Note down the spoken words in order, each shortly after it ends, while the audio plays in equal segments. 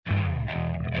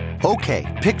Okay,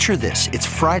 picture this. It's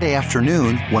Friday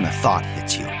afternoon when a thought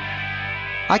hits you.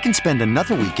 I can spend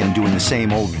another weekend doing the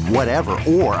same old whatever,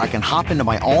 or I can hop into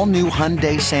my all-new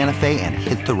Hyundai Santa Fe and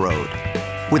hit the road.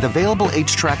 With available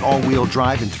H-Track all-wheel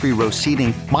drive and 3-row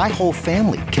seating, my whole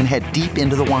family can head deep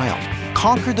into the wild.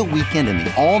 Conquer the weekend in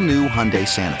the all-new Hyundai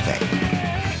Santa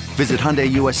Fe. Visit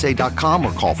HyundaiUSA.com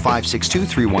or call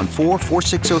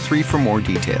 562-314-4603 for more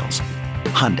details.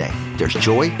 Hyundai, there's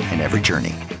joy in every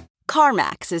journey.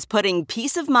 CarMax is putting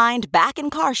peace of mind back in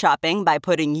car shopping by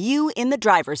putting you in the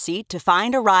driver's seat to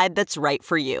find a ride that's right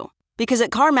for you. Because at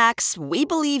CarMax, we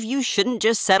believe you shouldn't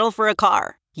just settle for a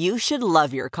car. You should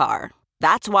love your car.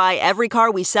 That's why every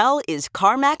car we sell is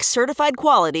CarMax certified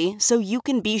quality, so you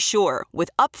can be sure with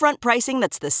upfront pricing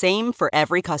that's the same for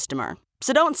every customer.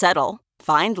 So don't settle.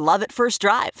 Find love at first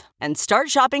drive and start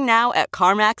shopping now at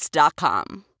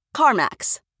CarMax.com.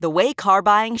 CarMax, the way car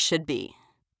buying should be.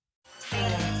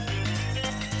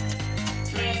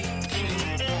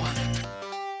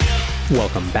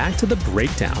 Welcome back to The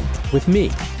Breakdown with me,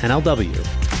 NLW.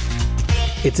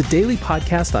 It's a daily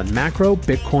podcast on macro,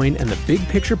 Bitcoin, and the big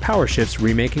picture power shifts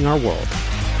remaking our world.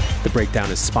 The Breakdown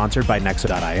is sponsored by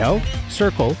Nexo.io,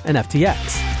 Circle, and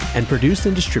FTX, and produced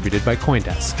and distributed by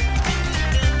CoinDesk.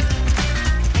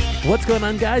 What's going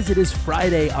on, guys? It is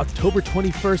Friday, October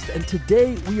 21st, and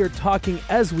today we are talking,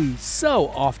 as we so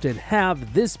often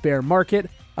have this bear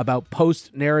market, about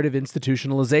post-narrative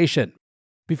institutionalization.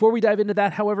 Before we dive into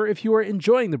that, however, if you are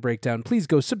enjoying The Breakdown, please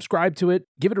go subscribe to it,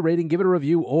 give it a rating, give it a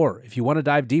review, or if you want to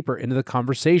dive deeper into the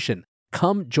conversation,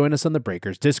 come join us on the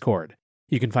Breakers Discord.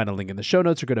 You can find a link in the show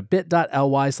notes or go to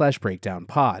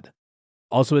bit.ly/breakdownpod.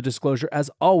 Also a disclosure,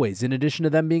 as always, in addition to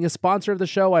them being a sponsor of the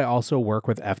show, I also work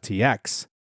with FTX.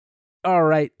 All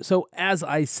right, so as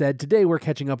I said, today we're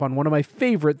catching up on one of my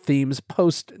favorite themes,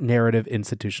 post-narrative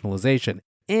institutionalization.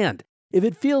 And if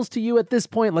it feels to you at this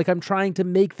point like I'm trying to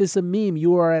make this a meme,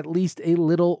 you are at least a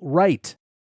little right.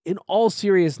 In all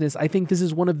seriousness, I think this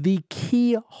is one of the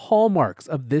key hallmarks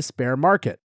of this bear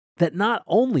market, that not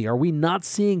only are we not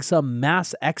seeing some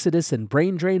mass exodus and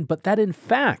brain drain, but that in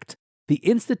fact, the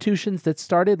institutions that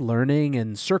started learning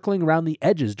and circling around the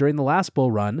edges during the last bull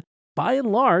run, by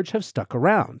and large, have stuck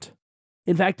around.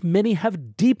 In fact, many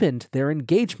have deepened their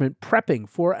engagement prepping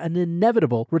for an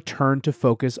inevitable return to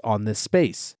focus on this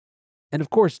space. And of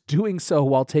course, doing so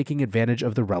while taking advantage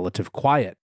of the relative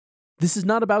quiet. This is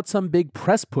not about some big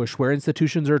press push where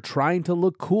institutions are trying to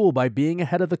look cool by being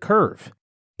ahead of the curve.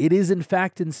 It is in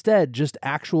fact instead just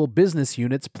actual business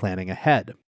units planning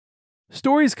ahead.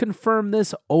 Stories confirm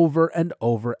this over and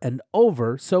over and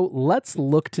over, so let's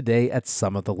look today at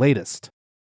some of the latest.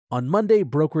 On Monday,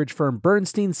 brokerage firm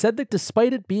Bernstein said that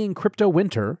despite it being crypto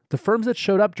winter, the firms that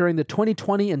showed up during the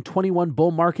 2020 and 21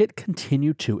 bull market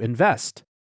continue to invest.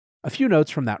 A few notes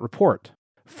from that report.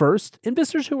 First,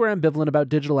 investors who were ambivalent about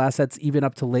digital assets even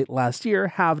up to late last year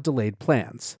have delayed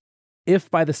plans.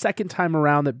 If by the second time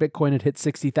around that Bitcoin had hit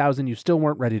 60,000 you still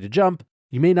weren't ready to jump,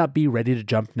 you may not be ready to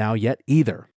jump now yet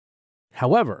either.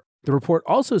 However, the report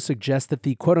also suggests that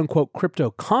the quote-unquote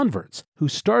crypto converts who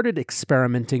started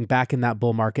experimenting back in that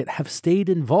bull market have stayed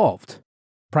involved.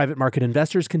 Private market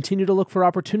investors continue to look for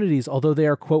opportunities, although they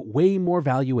are, quote, way more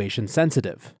valuation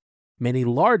sensitive. Many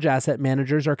large asset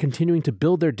managers are continuing to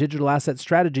build their digital asset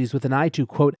strategies with an eye to,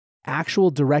 quote, actual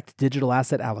direct digital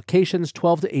asset allocations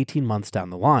 12 to 18 months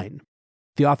down the line.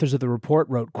 The authors of the report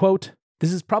wrote, quote,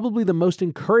 this is probably the most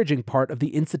encouraging part of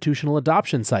the institutional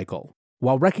adoption cycle,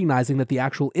 while recognizing that the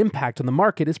actual impact on the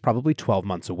market is probably 12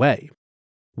 months away.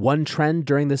 One trend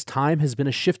during this time has been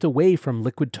a shift away from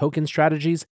liquid token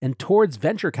strategies and towards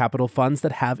venture capital funds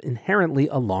that have inherently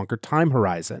a longer time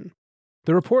horizon.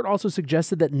 The report also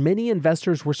suggested that many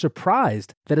investors were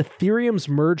surprised that Ethereum's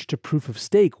merge to proof of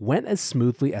stake went as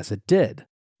smoothly as it did,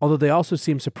 although they also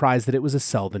seemed surprised that it was a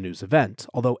sell the news event,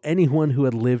 although anyone who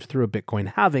had lived through a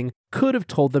Bitcoin halving could have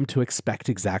told them to expect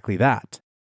exactly that.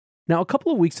 Now, a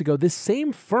couple of weeks ago, this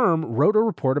same firm wrote a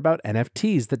report about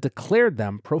NFTs that declared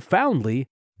them profoundly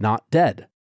not dead.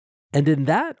 And in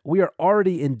that, we are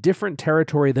already in different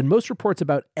territory than most reports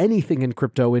about anything in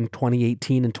crypto in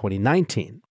 2018 and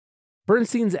 2019.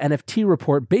 Bernstein's NFT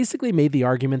report basically made the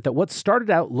argument that what started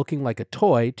out looking like a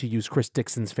toy, to use Chris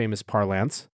Dixon's famous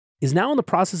parlance, is now in the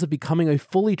process of becoming a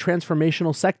fully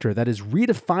transformational sector that is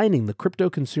redefining the crypto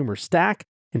consumer stack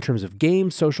in terms of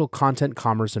games, social content,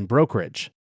 commerce, and brokerage.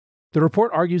 The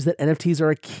report argues that NFTs are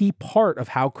a key part of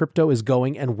how crypto is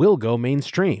going and will go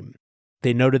mainstream.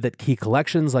 They noted that key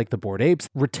collections like the Bored Apes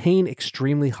retain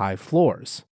extremely high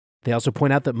floors. They also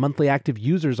point out that monthly active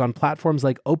users on platforms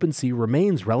like OpenSea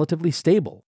remains relatively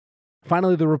stable.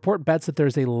 Finally, the report bets that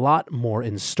there's a lot more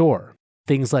in store.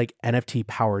 Things like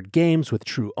NFT-powered games with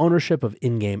true ownership of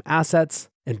in-game assets,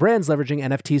 and brands leveraging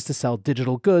NFTs to sell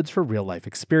digital goods for real-life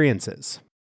experiences.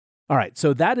 All right,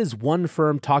 so that is one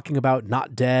firm talking about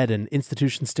not dead and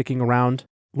institutions sticking around.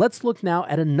 Let's look now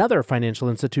at another financial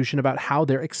institution about how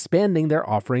they're expanding their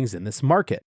offerings in this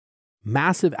market.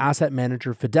 Massive asset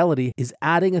manager Fidelity is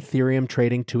adding Ethereum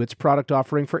trading to its product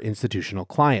offering for institutional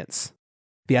clients.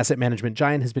 The asset management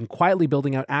giant has been quietly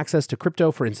building out access to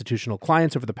crypto for institutional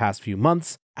clients over the past few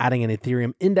months, adding an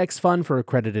Ethereum index fund for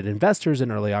accredited investors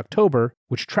in early October,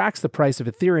 which tracks the price of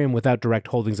Ethereum without direct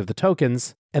holdings of the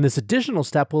tokens, and this additional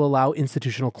step will allow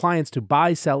institutional clients to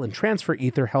buy, sell, and transfer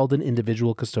Ether held in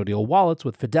individual custodial wallets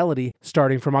with Fidelity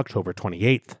starting from October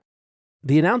 28th.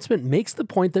 The announcement makes the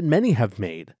point that many have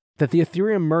made, that the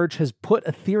Ethereum merge has put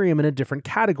Ethereum in a different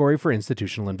category for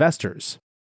institutional investors.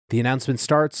 The announcement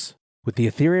starts, with the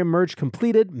Ethereum merge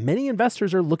completed, many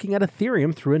investors are looking at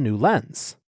Ethereum through a new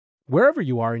lens. Wherever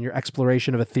you are in your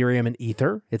exploration of Ethereum and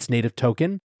Ether, its native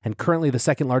token, and currently the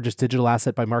second largest digital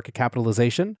asset by market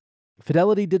capitalization,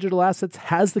 Fidelity Digital Assets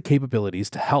has the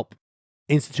capabilities to help.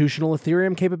 Institutional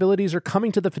Ethereum capabilities are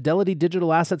coming to the Fidelity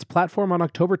Digital Assets platform on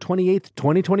October 28,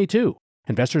 2022.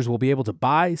 Investors will be able to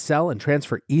buy, sell, and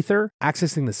transfer Ether,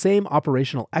 accessing the same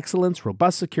operational excellence,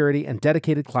 robust security, and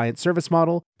dedicated client service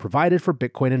model provided for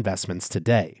Bitcoin investments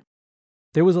today.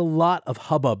 There was a lot of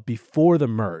hubbub before the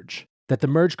merge that the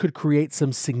merge could create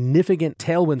some significant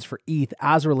tailwinds for ETH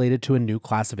as related to a new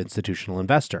class of institutional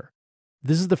investor.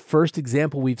 This is the first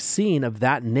example we've seen of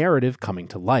that narrative coming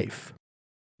to life.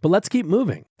 But let's keep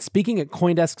moving. Speaking at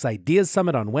CoinDesk's Ideas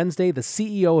Summit on Wednesday, the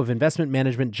CEO of investment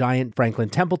management giant Franklin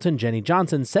Templeton, Jenny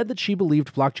Johnson, said that she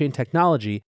believed blockchain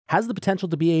technology has the potential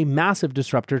to be a massive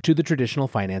disruptor to the traditional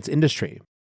finance industry.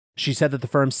 She said that the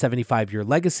firm's 75-year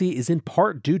legacy is in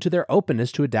part due to their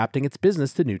openness to adapting its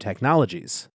business to new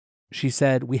technologies. She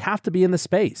said, "We have to be in the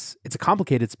space. It's a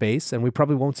complicated space, and we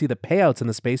probably won't see the payouts in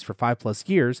the space for 5+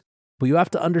 years, but you have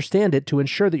to understand it to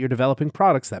ensure that you're developing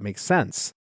products that make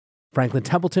sense." Franklin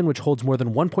Templeton, which holds more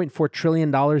than $1.4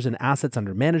 trillion in assets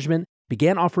under management,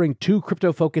 began offering 2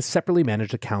 crypto-focused separately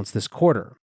managed accounts this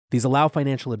quarter. These allow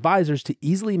financial advisors to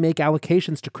easily make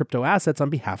allocations to crypto assets on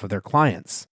behalf of their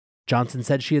clients. Johnson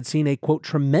said she had seen a, quote,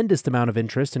 tremendous amount of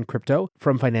interest in crypto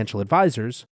from financial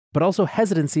advisors, but also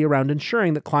hesitancy around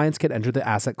ensuring that clients can enter the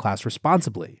asset class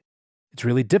responsibly. It's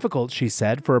really difficult, she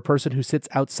said, for a person who sits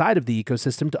outside of the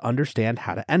ecosystem to understand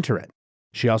how to enter it.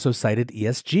 She also cited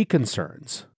ESG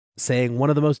concerns, saying one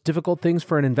of the most difficult things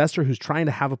for an investor who's trying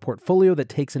to have a portfolio that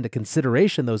takes into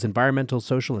consideration those environmental,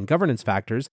 social, and governance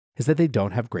factors is that they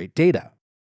don't have great data.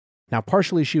 Now,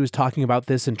 partially she was talking about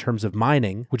this in terms of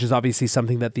mining, which is obviously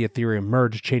something that the Ethereum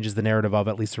merge changes the narrative of,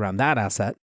 at least around that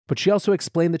asset, but she also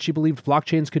explained that she believed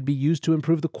blockchains could be used to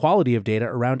improve the quality of data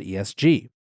around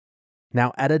ESG.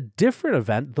 Now, at a different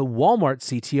event, the Walmart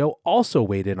CTO also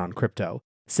weighed in on crypto,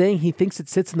 saying he thinks it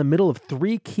sits in the middle of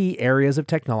 3 key areas of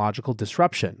technological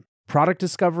disruption: product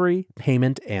discovery,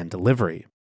 payment, and delivery.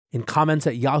 In comments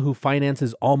at Yahoo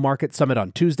Finance's All Market Summit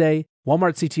on Tuesday,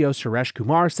 Walmart CTO Suresh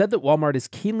Kumar said that Walmart is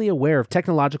keenly aware of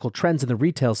technological trends in the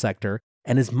retail sector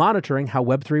and is monitoring how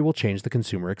Web3 will change the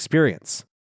consumer experience.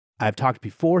 "I've talked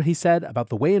before," he said, "about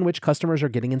the way in which customers are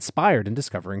getting inspired in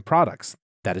discovering products.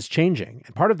 That is changing,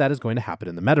 and part of that is going to happen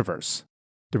in the metaverse."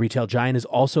 The retail giant is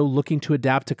also looking to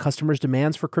adapt to customers'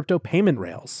 demands for crypto payment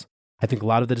rails. "I think a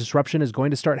lot of the disruption is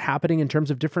going to start happening in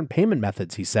terms of different payment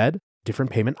methods," he said,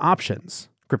 "different payment options.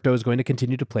 Crypto is going to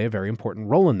continue to play a very important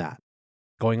role in that.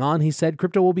 Going on," he said,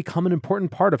 "crypto will become an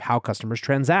important part of how customers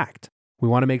transact. We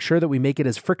want to make sure that we make it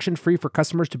as friction-free for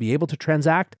customers to be able to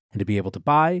transact and to be able to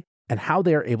buy, and how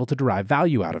they are able to derive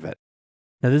value out of it."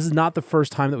 Now, this is not the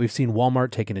first time that we've seen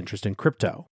Walmart take an interest in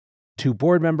crypto. 2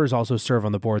 board members also serve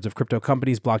on the boards of crypto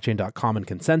companies Blockchain.com and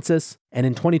Consensus, and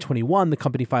in 2021, the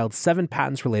company filed 7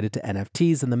 patents related to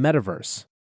NFTs and the metaverse.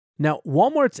 Now,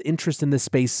 Walmart's interest in this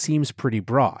space seems pretty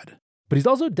broad, but he's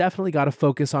also definitely got a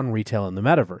focus on retail and the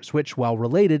metaverse, which, while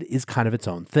related, is kind of its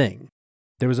own thing.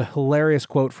 There was a hilarious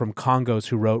quote from Congos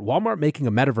who wrote, "Walmart making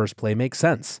a metaverse play makes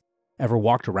sense. Ever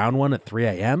walked around one at 3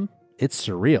 a.m.? It's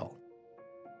surreal."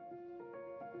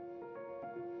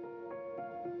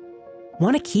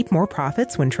 Want to keep more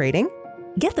profits when trading?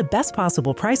 Get the best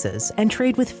possible prices and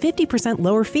trade with 50%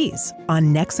 lower fees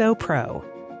on Nexo Pro.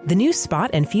 The new spot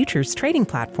and futures trading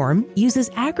platform uses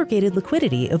aggregated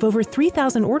liquidity of over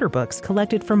 3,000 order books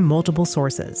collected from multiple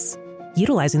sources.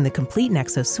 Utilizing the complete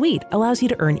Nexo suite allows you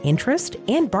to earn interest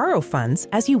and borrow funds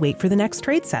as you wait for the next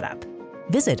trade setup.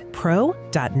 Visit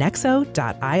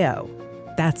pro.nexo.io.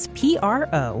 That's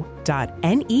pro.nexo.io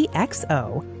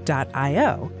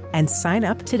and sign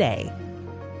up today.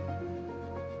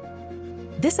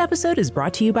 This episode is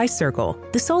brought to you by Circle,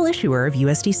 the sole issuer of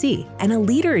USDC and a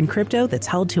leader in crypto that's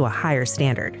held to a higher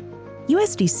standard.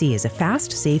 USDC is a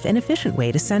fast, safe, and efficient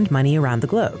way to send money around the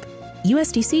globe.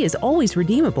 USDC is always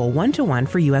redeemable one-to-one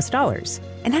for US dollars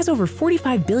and has over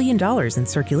 $45 billion in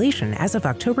circulation as of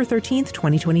October 13th,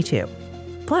 2022.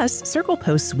 Plus, Circle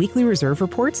posts weekly reserve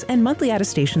reports and monthly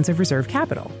attestations of reserve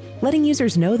capital, letting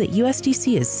users know that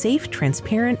USDC is safe,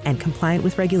 transparent, and compliant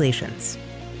with regulations.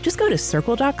 Just go to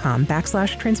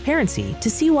circle.com/transparency to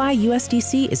see why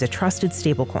USDC is a trusted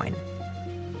stablecoin.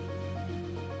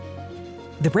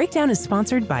 The Breakdown is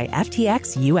sponsored by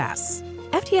FTX US.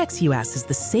 FTX US is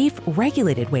the safe,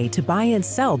 regulated way to buy and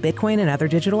sell Bitcoin and other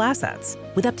digital assets,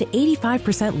 with up to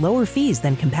 85% lower fees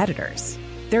than competitors.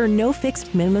 There are no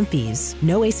fixed minimum fees,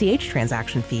 no ACH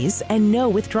transaction fees, and no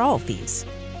withdrawal fees.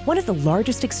 One of the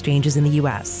largest exchanges in the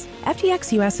US,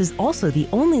 FTX US is also the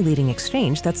only leading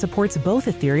exchange that supports both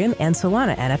Ethereum and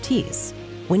Solana NFTs.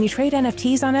 When you trade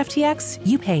NFTs on FTX,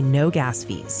 you pay no gas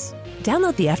fees.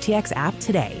 Download the FTX app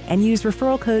today and use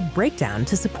referral code BREAKDOWN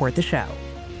to support the show.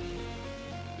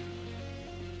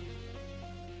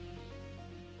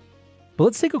 But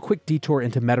let's take a quick detour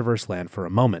into metaverse land for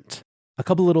a moment. A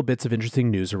couple little bits of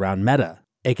interesting news around Meta,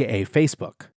 aka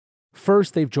Facebook.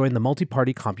 First, they've joined the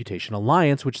Multi-Party Computation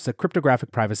Alliance, which is a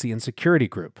cryptographic privacy and security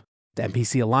group. The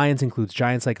MPC Alliance includes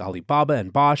giants like Alibaba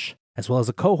and Bosch, as well as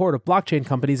a cohort of blockchain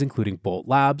companies including Bolt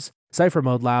Labs,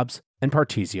 CipherMode Labs, and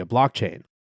Partisia Blockchain.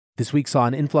 This week saw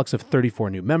an influx of 34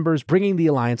 new members, bringing the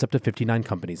alliance up to 59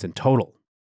 companies in total.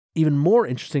 Even more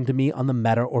interesting to me on the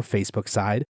Meta or Facebook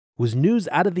side was news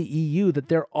out of the EU that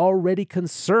they're already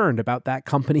concerned about that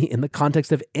company in the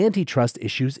context of antitrust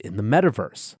issues in the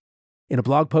metaverse. In a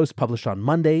blog post published on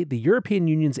Monday, the European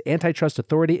Union's antitrust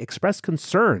authority expressed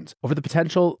concerns over the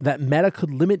potential that Meta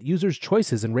could limit users'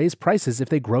 choices and raise prices if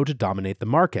they grow to dominate the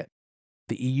market.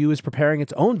 The EU is preparing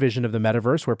its own vision of the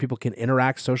metaverse where people can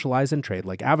interact, socialize, and trade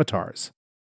like avatars.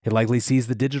 It likely sees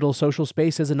the digital social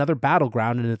space as another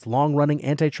battleground in its long-running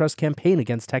antitrust campaign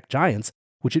against tech giants,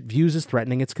 which it views as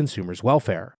threatening its consumers'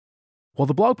 welfare. While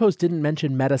the blog post didn't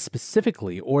mention Meta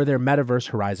specifically or their Metaverse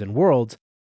Horizon Worlds,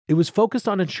 it was focused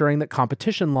on ensuring that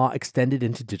competition law extended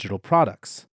into digital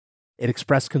products. It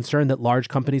expressed concern that large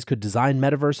companies could design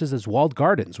metaverses as walled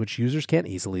gardens which users can't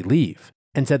easily leave,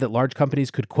 and said that large companies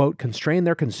could, quote, constrain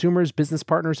their consumers, business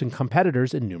partners, and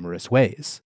competitors in numerous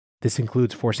ways. This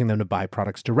includes forcing them to buy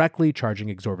products directly, charging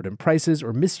exorbitant prices,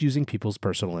 or misusing people's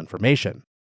personal information.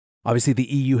 Obviously,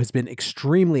 the EU has been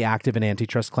extremely active in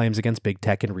antitrust claims against big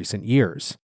tech in recent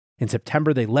years. In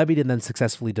September, they levied and then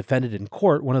successfully defended in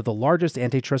court one of the largest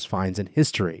antitrust fines in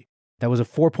history. That was a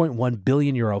 €4.1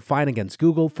 billion fine against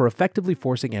Google for effectively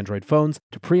forcing Android phones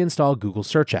to pre-install Google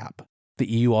Search app. The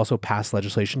EU also passed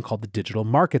legislation called the Digital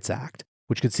Markets Act,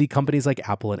 which could see companies like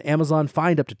Apple and Amazon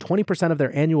fined up to 20% of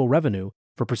their annual revenue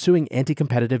for pursuing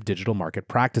anti-competitive digital market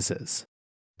practices.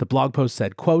 The blog post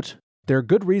said, quote, there are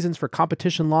good reasons for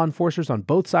competition law enforcers on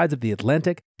both sides of the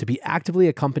Atlantic to be actively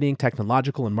accompanying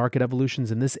technological and market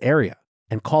evolutions in this area,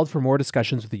 and called for more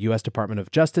discussions with the U.S. Department of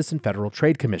Justice and Federal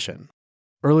Trade Commission.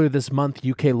 Earlier this month,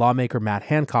 UK lawmaker Matt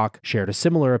Hancock shared a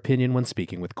similar opinion when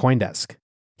speaking with CoinDesk.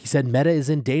 He said Meta is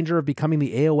in danger of becoming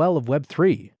the AOL of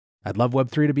Web3. I'd love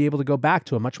Web3 to be able to go back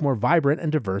to a much more vibrant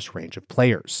and diverse range of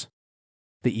players.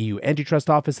 The EU Antitrust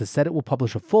Office has said it will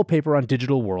publish a full paper on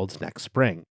digital worlds next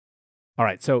spring. All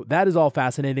right, so that is all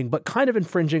fascinating, but kind of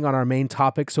infringing on our main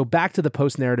topic. So back to the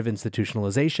post-narrative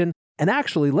institutionalization. And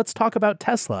actually, let's talk about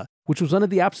Tesla, which was one of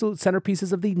the absolute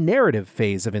centerpieces of the narrative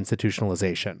phase of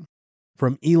institutionalization.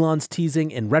 From Elon's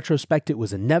teasing in retrospect it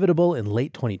was inevitable in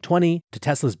late 2020, to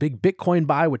Tesla's big Bitcoin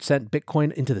buy, which sent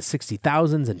Bitcoin into the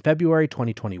 60,000s in February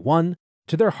 2021,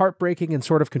 to their heartbreaking and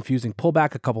sort of confusing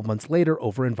pullback a couple months later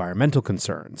over environmental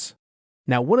concerns.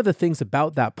 Now, one of the things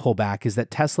about that pullback is that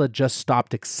Tesla just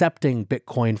stopped accepting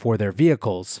Bitcoin for their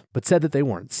vehicles, but said that they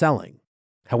weren't selling.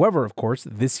 However, of course,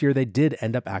 this year they did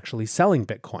end up actually selling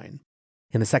Bitcoin.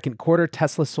 In the second quarter,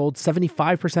 Tesla sold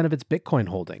 75% of its Bitcoin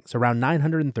holdings, around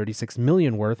 $936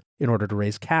 million worth, in order to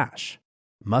raise cash.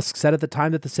 Musk said at the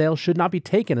time that the sale should not be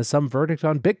taken as some verdict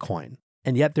on Bitcoin,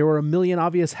 and yet there were a million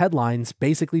obvious headlines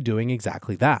basically doing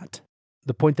exactly that.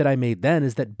 The point that I made then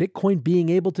is that Bitcoin being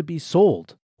able to be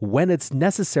sold when it's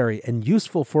necessary and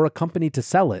useful for a company to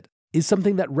sell it is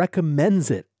something that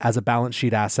recommends it as a balance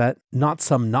sheet asset, not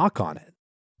some knock on it.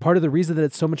 Part of the reason that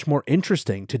it's so much more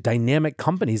interesting to dynamic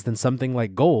companies than something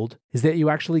like gold is that you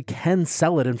actually can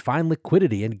sell it and find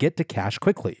liquidity and get to cash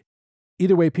quickly.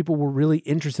 Either way, people were really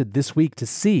interested this week to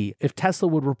see if Tesla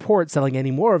would report selling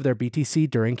any more of their BTC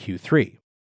during Q3.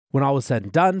 When all was said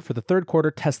and done, for the third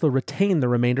quarter, Tesla retained the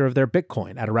remainder of their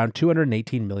Bitcoin at around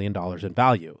 $218 million in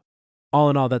value. All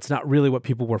in all, that's not really what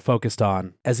people were focused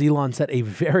on, as Elon set a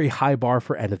very high bar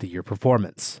for end-of-the-year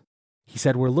performance. He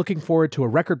said, "We're looking forward to a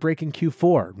record-breaking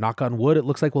Q4. Knock on wood, it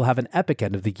looks like we'll have an epic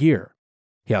end of the year."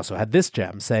 He also had this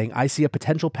gem, saying, "I see a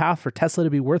potential path for Tesla to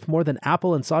be worth more than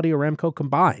Apple and Saudi Aramco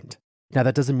combined." Now,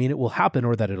 that doesn't mean it will happen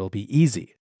or that it'll be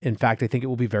easy. In fact, I think it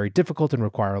will be very difficult and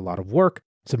require a lot of work,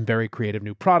 some very creative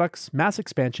new products, mass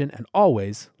expansion, and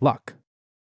always luck.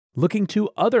 Looking to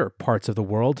other parts of the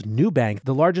world, Nubank,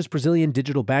 the largest Brazilian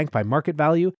digital bank by market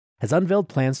value, has unveiled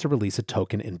plans to release a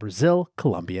token in Brazil,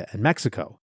 Colombia, and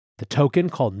Mexico. The token,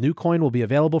 called Nucoin, will be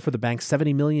available for the bank's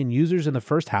 70 million users in the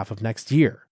first half of next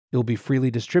year. It will be freely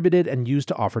distributed and used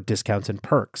to offer discounts and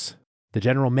perks. The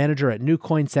general manager at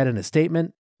Nucoin said in a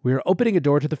statement, "We are opening a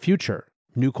door to the future.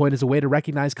 Nucoin is a way to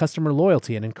recognize customer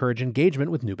loyalty and encourage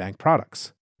engagement with Nubank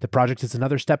products. The project is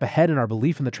another step ahead in our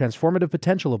belief in the transformative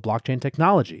potential of blockchain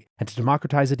technology and to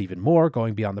democratize it even more,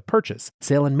 going beyond the purchase,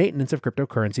 sale, and maintenance of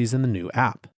cryptocurrencies in the new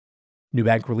app."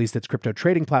 Nubank released its crypto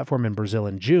trading platform in Brazil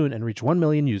in June and reached 1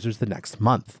 million users the next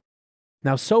month.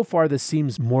 Now, so far, this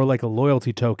seems more like a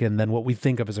loyalty token than what we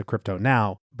think of as a crypto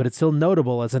now, but it's still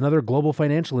notable as another global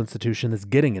financial institution that's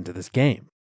getting into this game.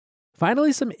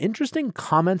 Finally, some interesting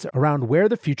comments around where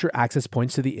the future access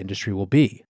points to the industry will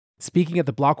be. Speaking at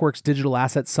the Blockworks Digital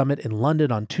Asset Summit in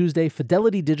London on Tuesday,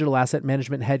 Fidelity Digital Asset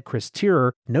Management head Chris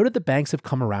Tierer noted that banks have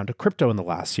come around to crypto in the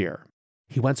last year.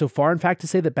 He went so far, in fact, to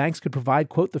say that banks could provide,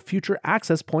 quote, "the future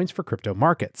access points for crypto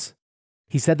markets."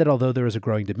 He said that although there is a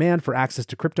growing demand for access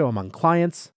to crypto among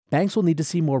clients, banks will need to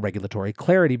see more regulatory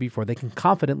clarity before they can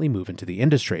confidently move into the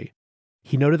industry.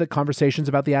 He noted that conversations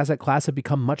about the asset class have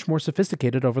become much more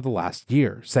sophisticated over the last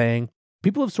year, saying,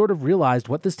 "People have sort of realized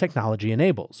what this technology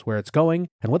enables, where it's going,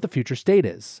 and what the future state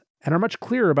is, and are much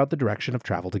clearer about the direction of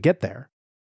travel to get there."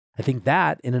 I think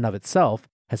that, in and of itself,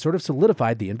 has sort of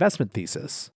solidified the investment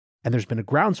thesis, and there's been a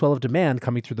groundswell of demand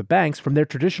coming through the banks from their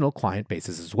traditional client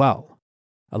bases as well.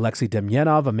 Alexei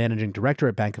Demyanov, a managing director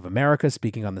at Bank of America,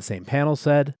 speaking on the same panel,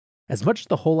 said, "As much as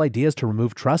the whole idea is to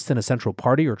remove trust in a central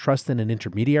party or trust in an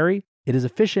intermediary, it is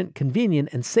efficient, convenient,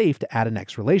 and safe to add a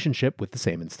next relationship with the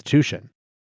same institution."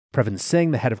 Previn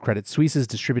Singh, the head of Credit Suisse's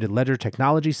Distributed Ledger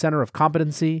Technology Center of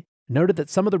Competency, noted that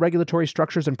some of the regulatory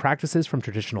structures and practices from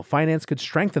traditional finance could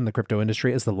strengthen the crypto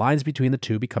industry as the lines between the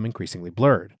two become increasingly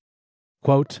blurred.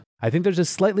 Quote, "I think there's a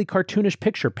slightly cartoonish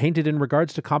picture painted in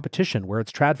regards to competition where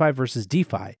it's TradFi versus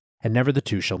DeFi, and never the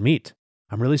two shall meet.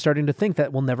 I'm really starting to think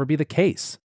that will never be the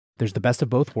case. There's the best of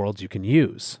both worlds you can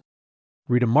use."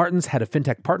 Rita Martins, head of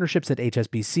fintech partnerships at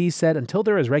HSBC, said, "Until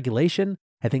there is regulation,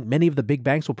 I think many of the big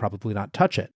banks will probably not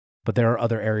touch it. But there are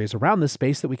other areas around this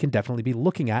space that we can definitely be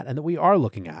looking at and that we are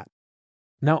looking at."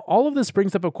 Now, all of this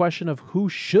brings up a question of who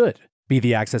should be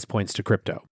the access points to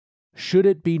crypto. Should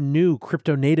it be new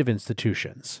crypto-native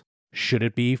institutions? Should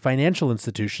it be financial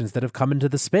institutions that have come into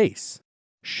the space?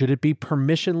 Should it be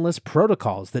permissionless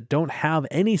protocols that don't have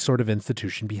any sort of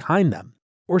institution behind them?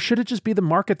 Or should it just be the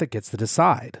market that gets to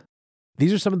decide?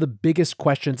 These are some of the biggest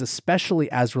questions,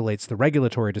 especially as relates to the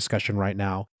regulatory discussion right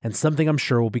now, and something I'm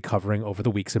sure we'll be covering over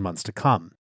the weeks and months to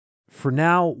come. For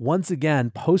now, once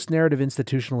again, post-narrative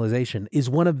institutionalization is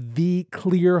one of the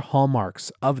clear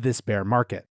hallmarks of this bear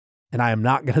market, and I am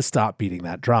not going to stop beating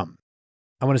that drum.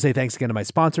 I want to say thanks again to my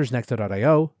sponsors,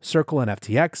 Nexo.io, Circle, and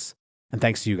FTX, and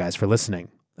thanks to you guys for listening.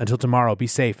 Until tomorrow, be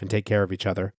safe and take care of each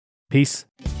other. Peace.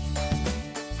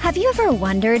 Have you ever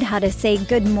wondered how to say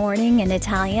good morning in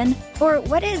Italian? Or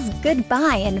what is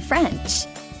goodbye in French?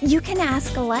 You can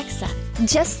ask Alexa.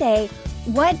 Just say,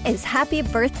 "What is happy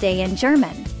birthday in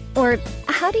German?" Or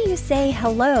how do you say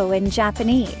hello in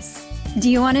Japanese? Do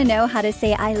you want to know how to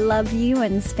say I love you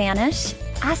in Spanish?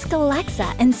 Ask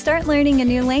Alexa and start learning a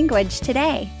new language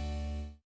today.